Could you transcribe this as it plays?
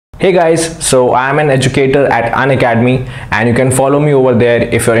Hey guys, so I am an educator at Unacademy and you can follow me over there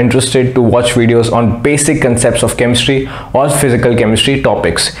if you're interested to watch videos on basic concepts of chemistry or physical chemistry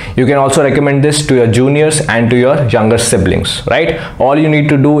topics. You can also recommend this to your juniors and to your younger siblings, right? All you need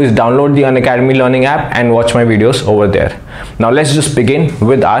to do is download the Unacademy learning app and watch my videos over there. Now let's just begin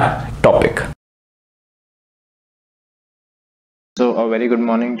with our topic. So a very good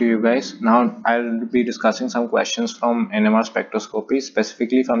morning to you guys. Now I'll be discussing some questions from NMR spectroscopy,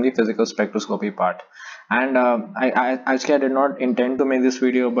 specifically from the physical spectroscopy part. And I did not intend to make this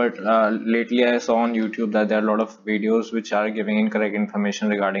video, but lately I saw on YouTube that there are a lot of videos which are giving incorrect information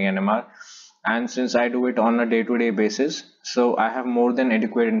regarding NMR. And since I do it on a day-to-day basis, so I have more than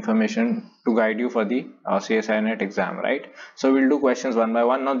adequate information to guide you for the CSI NET exam, right? So we'll do questions one by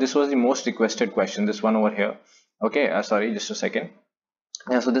one. Now this was the most requested question, this one over here. Okay, sorry, just a second.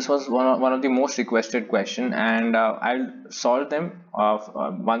 Yeah, so this was one of the most requested question, and I'll solve them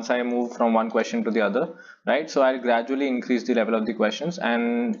once I move from one question to the other, right? So I'll gradually increase the level of the questions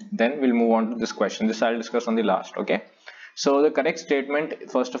and then we'll move on to this question. This I'll discuss on the last. Okay, so the correct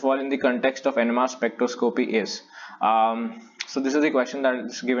statement, first of all, in the context of NMR spectroscopy is so this is the question that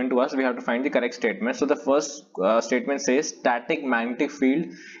is given to us. We have to find the correct statement. So the first statement says static magnetic field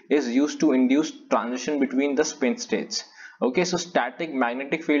is used to induce transition between the spin states. Okay, so static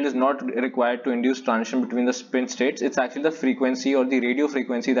magnetic field is not required to induce transition between the spin states. It's actually the frequency or the radio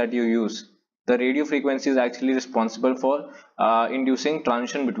frequency that you use. The radio frequency is actually responsible for inducing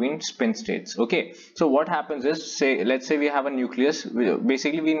transition between spin states. Okay, so what happens is, let's say we have a nucleus.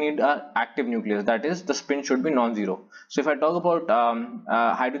 Basically we need an active nucleus, that is the spin should be non-zero. So if I talk about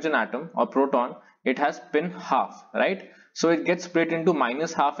hydrogen atom or proton, it has spin half, right? So it gets split into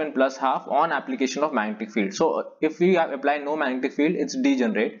minus half and plus half on application of magnetic field. So if we apply no magnetic field, it's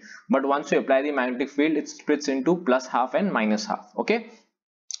degenerate, but once you apply the magnetic field, it splits into plus half and minus half. Okay,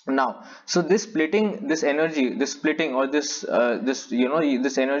 now so this splitting, this energy, this splitting, or this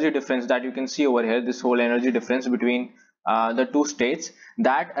this energy difference that you can see over here, this whole energy difference between the two states,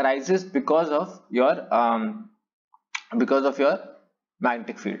 that arises because of your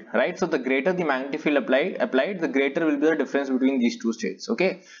magnetic field, right? So the greater the magnetic field applied, the greater will be the difference between these two states.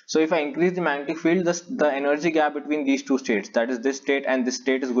 Okay, so if I increase the magnetic field, the energy gap between these two states, that is this state and this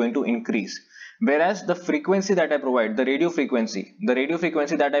state, is going to increase. Whereas the frequency that I provide, the radio frequency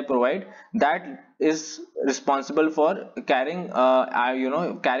that I provide, that is responsible for carrying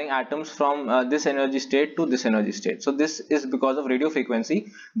carrying atoms from this energy state to this energy state. So this is because of radio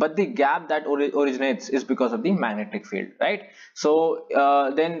frequency, but the gap that originates is because of the magnetic field, right? So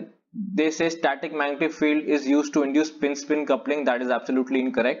then they say static magnetic field is used to induce spin-spin coupling. That is absolutely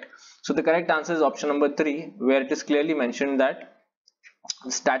incorrect. So the correct answer is option number 3, where it is clearly mentioned that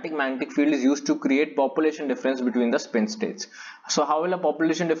static magnetic field is used to create population difference between the spin states. So how will a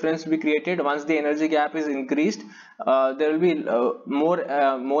population difference be created? Once the energy gap is increased, there will be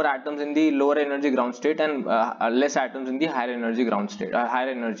more atoms in the lower energy ground state and less atoms in the higher energy ground state, higher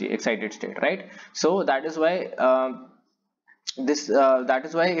energy excited state, right? So that is why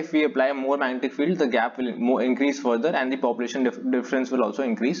if we apply more magnetic field, the gap will increase further and the population difference will also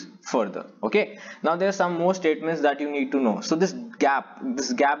increase further. Okay, now there are some more statements that you need to know. So this gap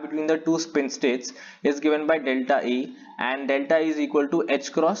between the two spin states is given by delta E, and delta E is equal to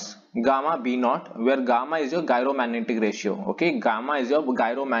H cross gamma B naught, where gamma is your gyromagnetic ratio. Okay, gamma is your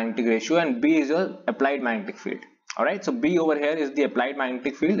gyromagnetic ratio and B is your applied magnetic field. All right, so B over here is the applied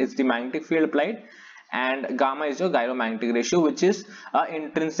magnetic field, it's the magnetic field applied, and gamma is your gyromagnetic ratio, which is an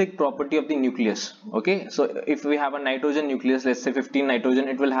intrinsic property of the nucleus. Okay, so if we have a nitrogen nucleus, let's say 15 nitrogen,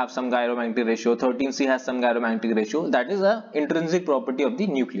 it will have some gyromagnetic ratio, 13C has some gyromagnetic ratio. That is a intrinsic property of the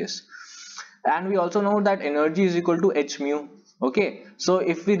nucleus. And we also know that energy is equal to h mu. Okay, so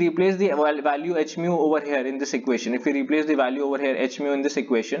if we replace the value h mu over here in this equation, if we replace the value over here h mu in this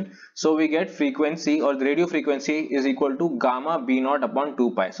equation, so we get frequency, or the radio frequency, is equal to gamma b naught upon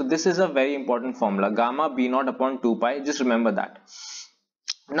 2 pi. So this is a very important formula, gamma b naught upon 2 pi. Just remember that.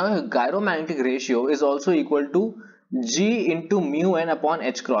 Now gyromagnetic ratio is also equal to G into mu n upon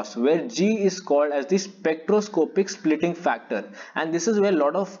H cross, where G is called as the spectroscopic splitting factor, and this is where a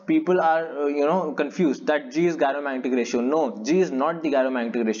lot of people are confused that G is gyromagnetic ratio. No, G is not the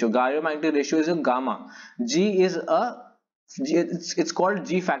gyromagnetic ratio. Gyromagnetic ratio is a gamma. G is it's called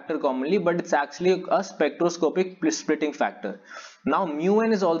G factor commonly, but it's actually a spectroscopic splitting factor. Now mu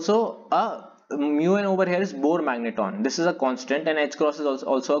n is also mu n over here is Bohr magneton. This is a constant, and H cross is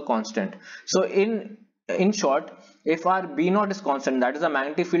also a constant. So in in short, if our B naught is constant, that is the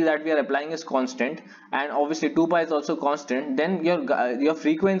magnetic field that we are applying is constant, and obviously 2 pi is also constant, then your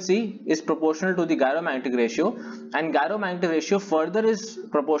frequency is proportional to the gyromagnetic ratio, and gyromagnetic ratio further is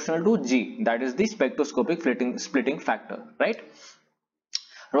proportional to G, that is the spectroscopic splitting factor, right?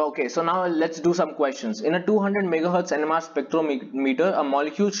 Okay, so now let's do some questions. In a 200 megahertz NMR spectrometer, a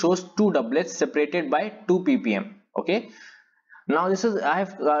molecule shows two doublets separated by 2 ppm. Okay, now this is I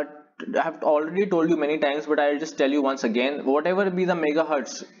have already told you many times, but I'll just tell you once again. Whatever be the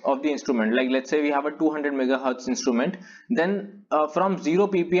megahertz of the instrument, like let's say we have a 200 megahertz instrument, then from 0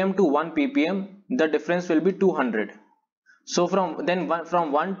 ppm to 1 ppm the difference will be 200. So from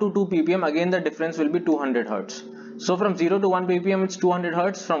 1 to 2 ppm again the difference will be 200 hertz. So from 0 to 1 ppm it's 200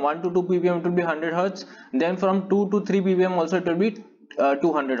 hertz, from 1 to 2 ppm it will be 100 hertz, then from 2 to 3 ppm also it will be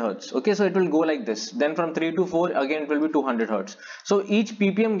 200 hertz. Okay, so it will go like this. Then from 3 to 4 again it will be 200 hertz. So each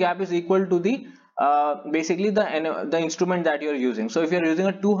ppm gap is equal to the basically the instrument that you are using. So if you are using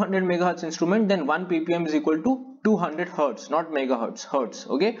a 200 megahertz instrument, then 1 ppm is equal to 200 hertz, not megahertz, hertz.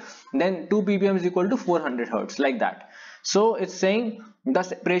 Okay, then 2 ppm is equal to 400 hertz, like that. So it's saying the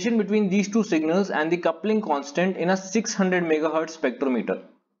separation between these two signals and the coupling constant in a 600 megahertz spectrometer.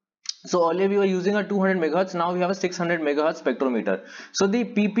 So earlier we were using a 200 megahertz, now we have a 600 megahertz spectrometer. So the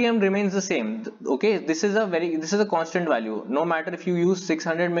ppm remains the same. Okay, this is a constant value. No matter if you use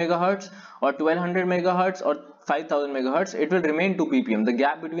 600 megahertz or 1200 megahertz or 5000 megahertz, it will remain 2 ppm. The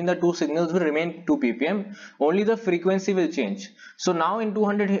gap between the two signals will remain 2 ppm. Only the frequency will change. So now in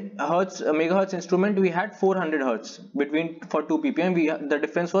 200 hertz megahertz instrument we had 400 hertz for 2 ppm. The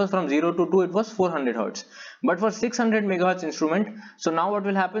difference was from 0 to 2 it was 400 hertz. But for 600 megahertz instrument, so now what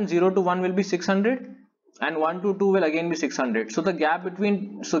will happen? 0 to 1 will be 600 and 1 to 2 will again be 600. So the gap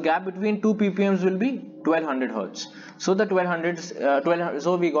between 2 ppms will be 1200 hertz. So the 1200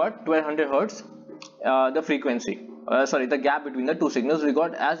 so we got 1200 hertz the frequency. The gap between the two signals we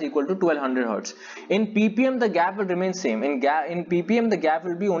got as equal to 1200 hertz. In ppm the gap will remain same. In ppm the gap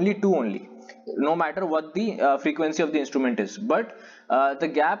will be only 2 only, no matter what the frequency of the instrument is, but the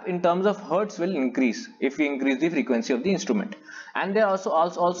gap in terms of hertz will increase if we increase the frequency of the instrument. And they are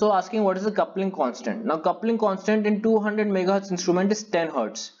also asking what is the coupling constant. Now coupling constant in 200 megahertz instrument is 10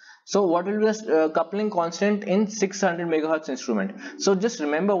 hertz. So what will be the coupling constant in 600 megahertz instrument? So just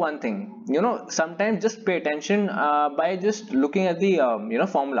remember one thing, sometimes just pay attention by just looking at the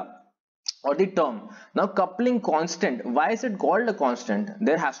formula or the term. Now coupling constant, why is it called a constant?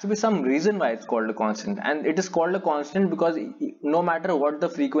 There has to be some reason why it's called a constant, and it is called a constant because no matter what the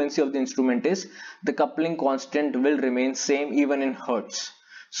frequency of the instrument is, the coupling constant will remain same even in hertz.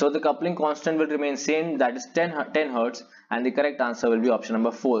 So the coupling constant will remain same, that is 10 hertz, and the correct answer will be option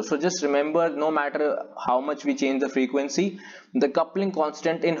number 4. So just remember, no matter how much we change the frequency, the coupling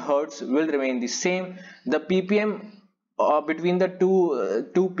constant in hertz will remain the same. The ppm between the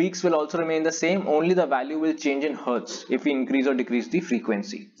two peaks will also remain the same, only the value will change in hertz if we increase or decrease the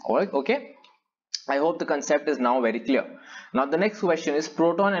frequency. Alright, okay, I hope the concept is now very clear. Now the next question is,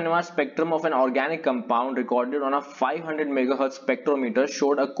 proton NMR spectrum of an organic compound recorded on a 500 megahertz spectrometer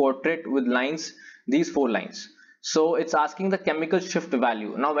showed a quartet with lines, these 4 lines. So it's asking the chemical shift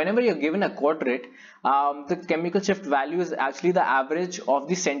value. Now whenever you're given a quartet, the chemical shift value is actually the average of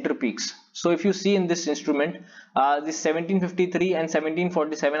the center peaks. So if you see in this instrument, the 1753 and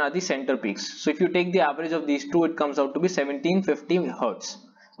 1747 are the center peaks. So if you take the average of these two, it comes out to be 1750 hertz.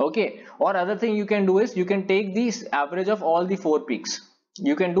 Okay, or other thing you can do is you can take the average of all the 4 peaks.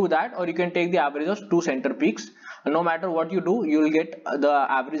 You can do that, or you can take the average of 2 center peaks. No matter what you do, you will get the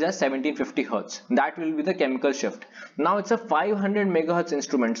average as 1750 hertz. That will be the chemical shift. Now it's a 500 megahertz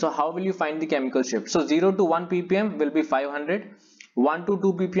instrument. So how will you find the chemical shift? So 0 to 1 ppm will be 500, 1 to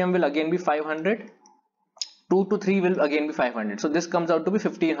 2 ppm will again be 500, 2 to 3 will again be 500. So this comes out to be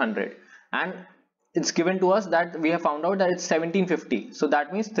 1500, and it's given to us that we have found out that it's 1750. So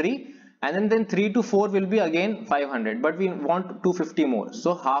that means 3, and then 3 to 4 will be again 500, but we want 250 more.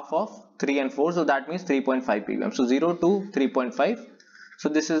 So half of 3 and 4, so that means 3.5 ppm. So 0 to 3.5. So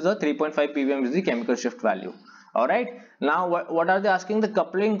this is the 3.5 ppm is the chemical shift value. Alright, now what are they asking? The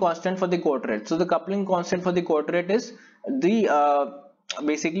coupling constant for the quartet. So the coupling constant for the quartet is the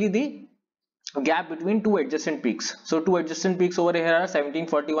basically the gap between 2 adjacent peaks. So 2 adjacent peaks over here are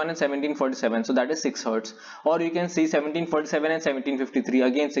 1741 and 1747, so that is 6 hertz. Or you can see 1747 and 1753,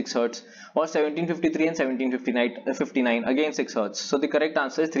 again 6 hertz, or 1753 and 1759 again 6 hertz. So the correct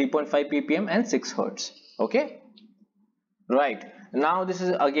answer is 3.5 ppm and 6 hertz. Okay, right. Now this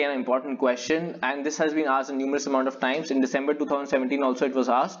is again an important question, and this has been asked a numerous amount of times. In December 2017 also it was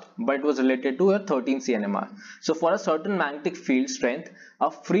asked, but it was related to a 13 CNMR. So for a certain magnetic field strength, a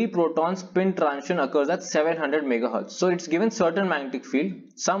free proton spin transition occurs at 700 megahertz. So it's given certain magnetic field,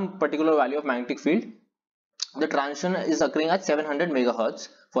 some particular value of magnetic field. The transition is occurring at 700 megahertz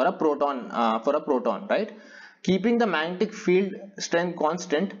for a proton, right? Keeping the magnetic field strength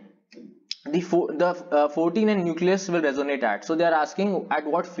constant, the 14N nucleus will resonate at. So they are asking at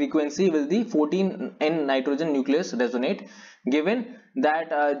what frequency will the 14N nitrogen nucleus resonate, given that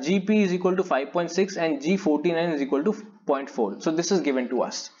Gp is equal to 5.6 and G14N is equal to 0.4. So this is given to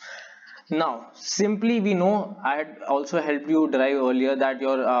us. Now simply we know, I had also helped you derive earlier, that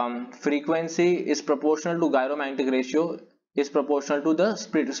your frequency is proportional to gyromagnetic ratio is proportional to the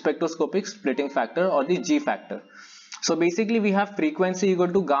spectroscopic splitting factor, or the G factor. So basically we have frequency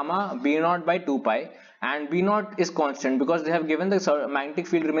equal to gamma B naught by 2 pi, and B naught is constant because they have given the magnetic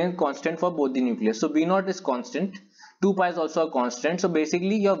field remains constant for both the nucleus. So B naught is constant, 2 pi is also a constant. So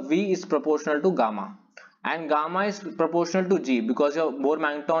basically your V is proportional to gamma, and gamma is proportional to G because your Bohr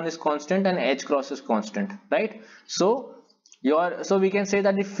magneton is constant and H cross is constant, right? So we can say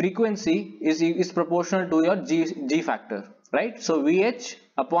that the frequency is proportional to your G factor, right? So VH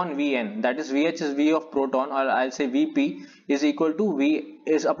upon Vn, that is VH is V of proton, or I'll say Vp is equal to V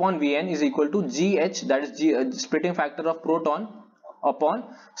is upon Vn is equal to GH, that is splitting factor of proton upon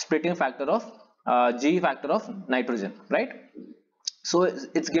splitting factor of G factor of nitrogen, right? So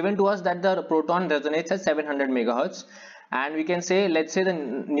it's given to us that the proton resonates at 700 megahertz, and we can say, let's say the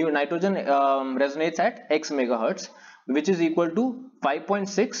new nitrogen resonates at X megahertz, which is equal to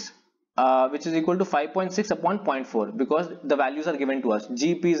 5.6 upon 0.4, because the values are given to us.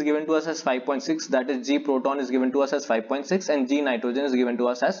 Gp is given to us as 5.6, that is G proton is given to us as 5.6, and G nitrogen is given to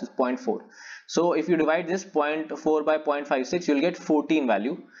us as 0.4. So if you divide this 0.4 by 0.56, you'll get 14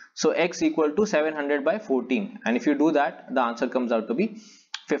 value. So X equal to 700 by 14, and if you do that, the answer comes out to be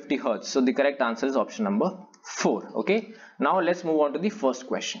 50 hertz. So the correct answer is option number 4. Okay, now let's move on to the first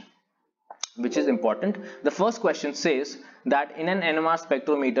question, which is important. The first question says that in an NMR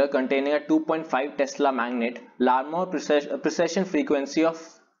spectrometer containing a 2.5 Tesla magnet, Larmor precession frequency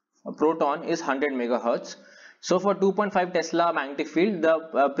of a proton is 100 megahertz. So for 2.5 Tesla magnetic field,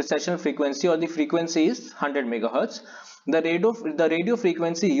 the precession frequency, or the frequency, is 100 megahertz. The radio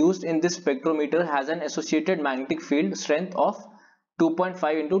frequency used in this spectrometer has an associated magnetic field strength of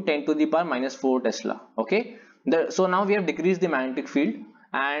 2.5 into 10 to the power minus 4 Tesla. Okay, so now we have decreased the magnetic field,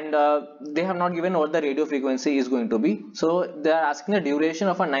 and they have not given what the radio frequency is going to be. So they are asking the duration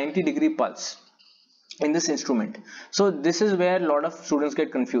of a 90-degree pulse in this instrument. So this is where a lot of students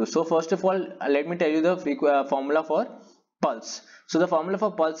get confused. So first of all, let me tell you the formula for pulse. So the formula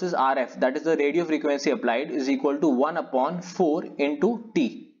for pulse is RF, that is the radio frequency applied, is equal to 1 upon 4 into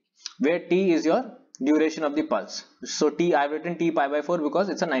T, where T is your duration of the pulse. So T, I've written T pi by 4 because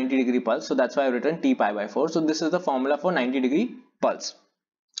it's a 90-degree pulse, so that's why I've written T pi by 4. So this is the formula for 90-degree pulse.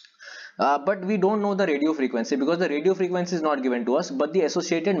 But we don't know the radio frequency because the radio frequency is not given to us, but the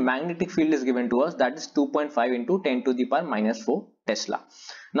associated magnetic field is given to us, that is 2.5 into 10 to the power minus 4 Tesla.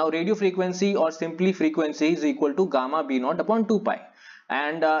 Now radio frequency, or simply frequency, is equal to gamma B naught upon 2 pi,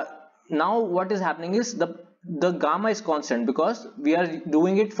 and now what is happening is the gamma is constant because we are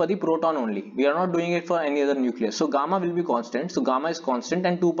doing it for the proton only, we are not doing it for any other nucleus. So gamma will be constant, so gamma is constant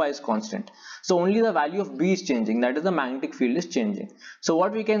and 2 pi is constant. So only the value of B is changing, that is the magnetic field is changing. So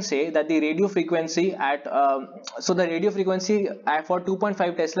what we can say that the radio frequency at for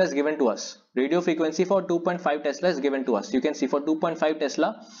 2.5 Tesla is given to us. Radio frequency for 2.5 Tesla is given to us. You can see for 2.5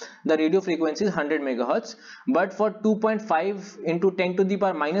 Tesla the radio frequency is 100 megahertz, but for 2.5 into 10 to the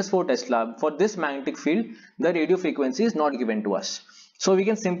power minus 4 Tesla, for this magnetic field, the radio frequency is not given to us. So we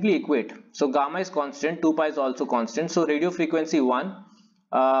can simply equate. So gamma is constant, 2 pi is also constant, so radio frequency 1,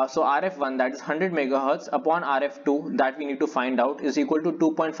 so RF1, that is 100 megahertz, upon RF2, that we need to find out, is equal to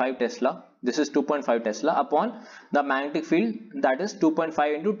 2.5 Tesla. This is 2.5 Tesla upon the magnetic field, that is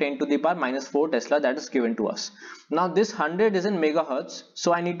 2.5 into 10 to the power minus 4 Tesla, that is given to us. Now this 100 is in megahertz,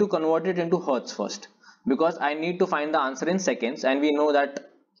 so I need to convert it into hertz first, because I need to find the answer in seconds, and we know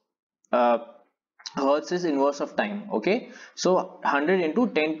that hertz is inverse of time. Okay, so 100 into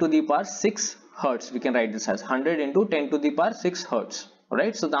 10 to the power 6 hertz, we can write this as 100 into 10 to the power 6 hertz.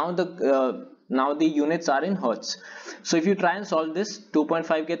 Alright, so now the units are in hertz. So if you try and solve this,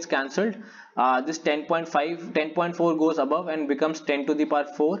 2.5 gets cancelled, this 10.4 goes above and becomes 10 to the power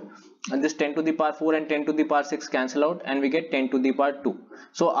 4, and this 10 to the power 4 and 10 to the power 6 cancel out, and we get 10 to the power 2.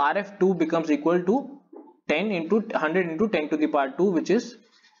 So RF2 becomes equal to 100 into 10 to the power 2, which is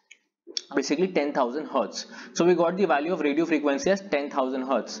basically 10,000 hertz. So we got the value of radio frequency as 10,000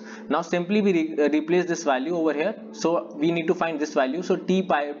 hertz. Now simply we replace this value over here. So we need to find this value. So t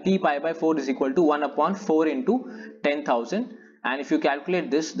pi by 4 is equal to 1 upon 4 into 10,000, and if you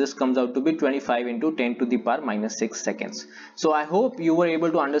calculate this comes out to be 25 into 10 to the power minus 6 seconds. So I hope you were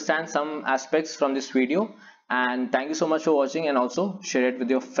able to understand some aspects from this video, and thank you so much for watching, and also share it with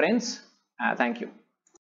your friends. Thank you.